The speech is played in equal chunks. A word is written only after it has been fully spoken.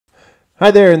Hi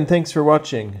there, and thanks for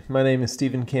watching. My name is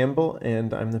Stephen Campbell,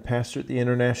 and I'm the pastor at the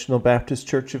International Baptist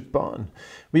Church of Bonn.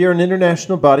 We are an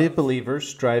international body of believers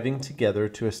striving together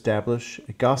to establish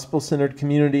a gospel-centered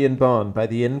community in Bonn by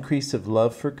the increase of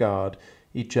love for God,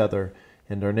 each other,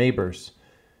 and our neighbors.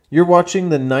 You're watching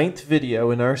the 9th video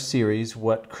in our series,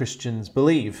 What Christians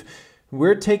Believe.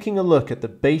 We're taking a look at the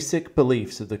basic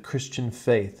beliefs of the Christian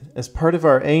faith as part of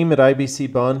our aim at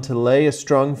IBC Bonn to lay a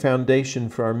strong foundation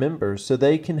for our members so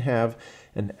they can have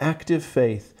an active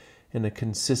faith and a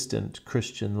consistent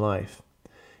Christian life.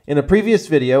 In a previous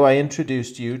video, I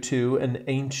introduced you to an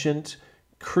ancient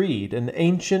creed, an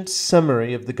ancient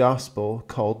summary of the gospel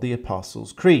called the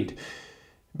Apostles' Creed.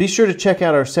 Be sure to check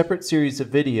out our separate series of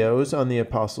videos on the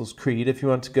Apostles' Creed if you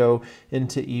want to go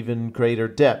into even greater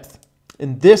depth.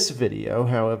 In this video,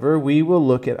 however, we will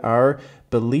look at our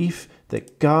belief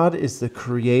that God is the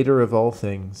creator of all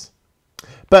things.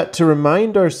 But to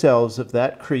remind ourselves of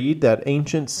that creed, that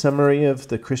ancient summary of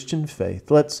the Christian faith,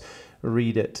 let's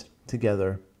read it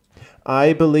together.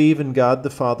 I believe in God the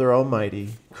Father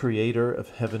Almighty, creator of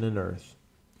heaven and earth.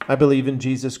 I believe in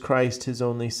Jesus Christ, his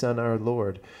only Son, our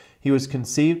Lord. He was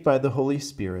conceived by the Holy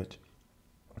Spirit,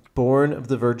 born of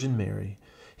the Virgin Mary.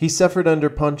 He suffered under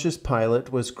Pontius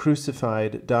Pilate, was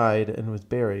crucified, died, and was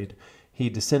buried. He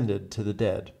descended to the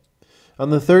dead.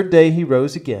 On the third day he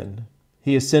rose again.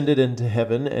 He ascended into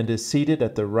heaven and is seated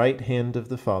at the right hand of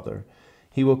the Father.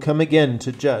 He will come again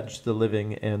to judge the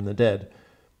living and the dead.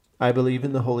 I believe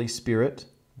in the Holy Spirit,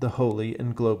 the holy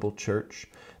and global church,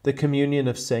 the communion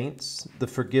of saints, the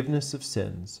forgiveness of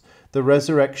sins, the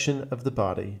resurrection of the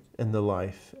body, and the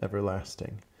life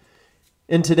everlasting.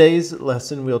 In today's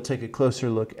lesson, we'll take a closer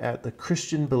look at the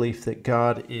Christian belief that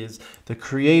God is the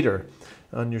creator.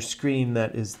 On your screen,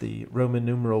 that is the Roman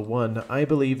numeral 1. I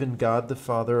believe in God the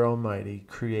Father Almighty,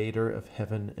 creator of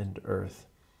heaven and earth.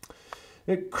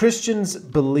 Christians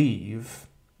believe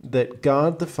that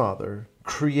God the Father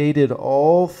created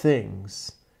all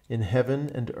things in heaven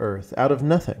and earth out of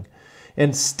nothing,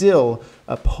 and still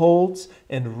upholds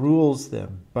and rules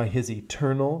them by his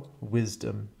eternal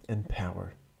wisdom and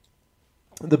power.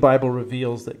 The Bible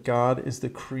reveals that God is the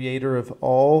creator of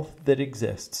all that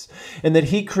exists, and that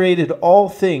he created all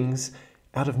things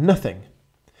out of nothing.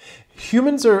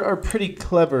 Humans are pretty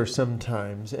clever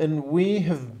sometimes, and we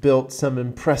have built some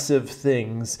impressive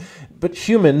things, but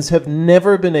humans have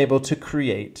never been able to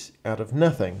create out of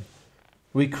nothing.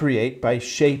 We create by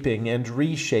shaping and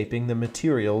reshaping the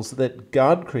materials that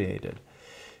God created.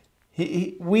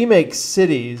 We make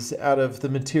cities out of the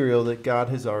material that God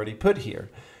has already put here.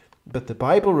 But the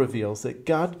Bible reveals that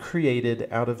God created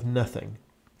out of nothing,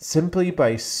 simply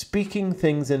by speaking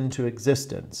things into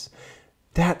existence.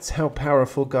 That's how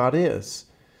powerful God is.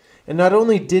 And not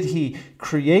only did he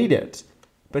create it,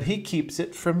 but he keeps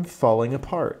it from falling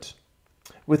apart.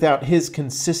 Without his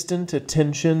consistent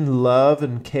attention, love,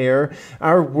 and care,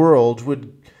 our world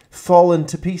would fall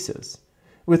into pieces.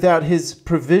 Without his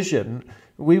provision,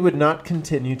 we would not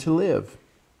continue to live.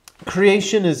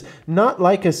 Creation is not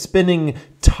like a spinning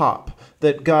top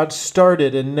that God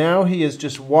started and now he is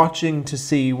just watching to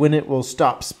see when it will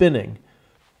stop spinning.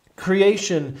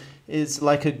 Creation is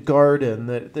like a garden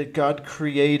that God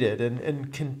created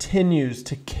and continues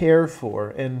to care for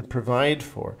and provide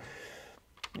for.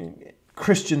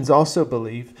 Christians also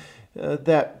believe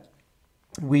that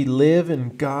we live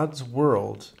in God's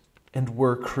world and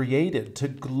were created to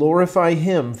glorify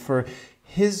him for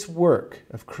his work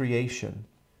of creation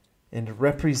and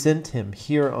represent him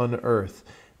here on earth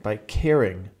by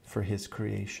caring for his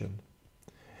creation.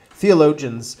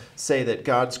 Theologians say that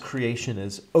God's creation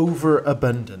is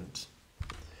overabundant.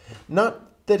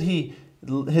 Not that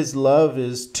his love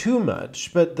is too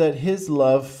much, but that his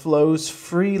love flows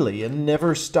freely and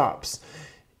never stops.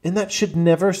 And that should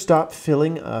never stop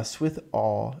filling us with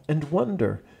awe and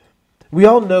wonder. We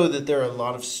all know that there are a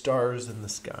lot of stars in the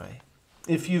sky.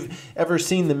 If you've ever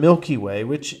seen the Milky Way,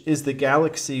 which is the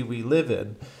galaxy we live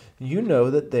in, you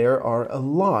know that there are a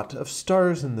lot of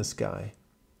stars in the sky.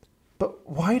 But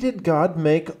why did God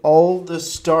make all the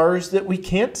stars that we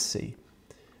can't see?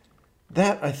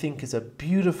 That, I think, is a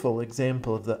beautiful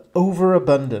example of the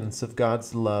overabundance of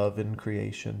God's love in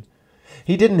creation.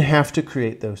 He didn't have to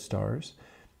create those stars.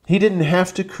 He didn't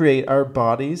have to create our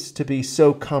bodies to be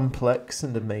so complex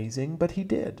and amazing, but he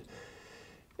did.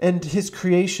 And his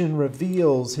creation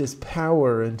reveals his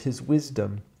power and his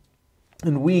wisdom.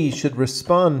 And we should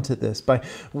respond to this by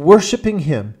worshiping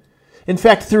him. In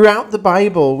fact, throughout the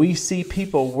Bible, we see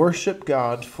people worship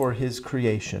God for his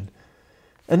creation.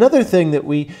 Another thing that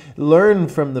we learn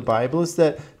from the Bible is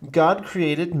that God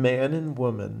created man and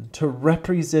woman to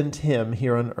represent him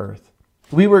here on earth.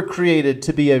 We were created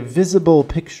to be a visible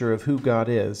picture of who God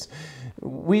is.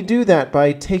 We do that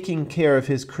by taking care of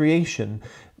His creation,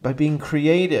 by being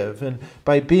creative, and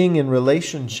by being in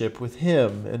relationship with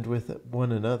Him and with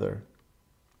one another.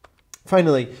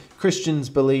 Finally, Christians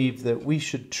believe that we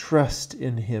should trust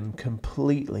in Him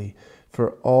completely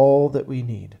for all that we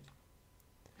need.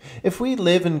 If we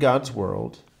live in God's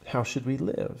world, how should we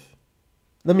live?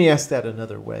 Let me ask that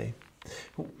another way.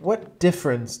 What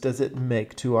difference does it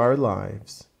make to our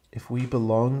lives if we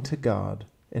belong to God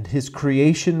and His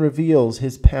creation reveals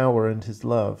His power and His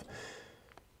love?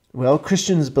 Well,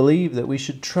 Christians believe that we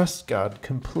should trust God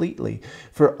completely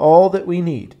for all that we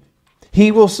need.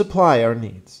 He will supply our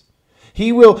needs.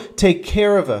 He will take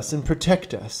care of us and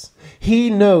protect us. He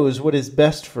knows what is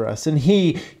best for us, and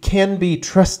He can be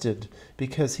trusted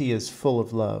because He is full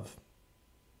of love.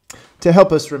 To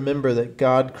help us remember that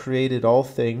God created all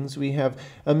things, we have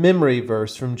a memory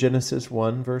verse from Genesis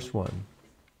 1, verse 1.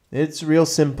 It's real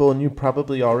simple, and you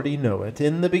probably already know it.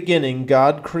 In the beginning,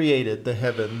 God created the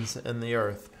heavens and the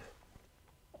earth.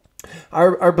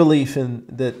 Our belief in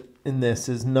this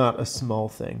is not a small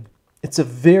thing. It's a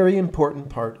very important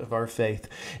part of our faith.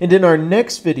 And in our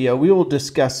next video, we will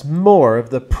discuss more of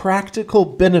the practical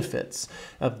benefits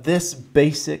of this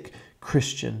basic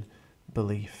Christian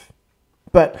belief.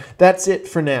 But that's it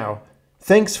for now.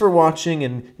 Thanks for watching,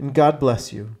 and God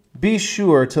bless you. Be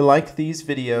sure to like these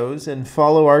videos and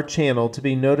follow our channel to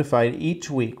be notified each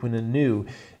week when a new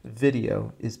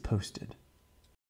video is posted.